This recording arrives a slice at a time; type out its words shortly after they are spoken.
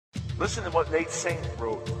Listen to what Nate Saint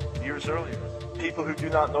wrote years earlier. People who do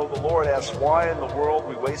not know the Lord ask why in the world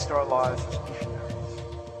we waste our lives as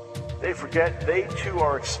missionaries. They forget they too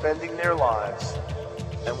are expending their lives,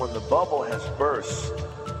 and when the bubble has burst,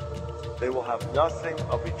 they will have nothing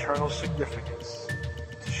of eternal significance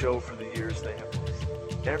to show for the years they have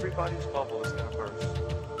missed. Everybody's bubble is going to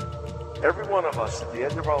burst. Every one of us at the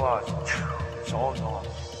end of our lives, it's all gone.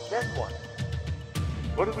 Then what?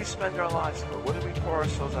 What do we spend our lives for? What do we pour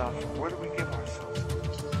ourselves out for? Where do we give ourselves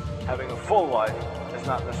to? Having a full life is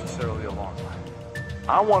not necessarily a long life.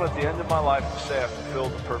 I want at the end of my life to say I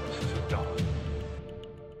fulfilled the purposes of God.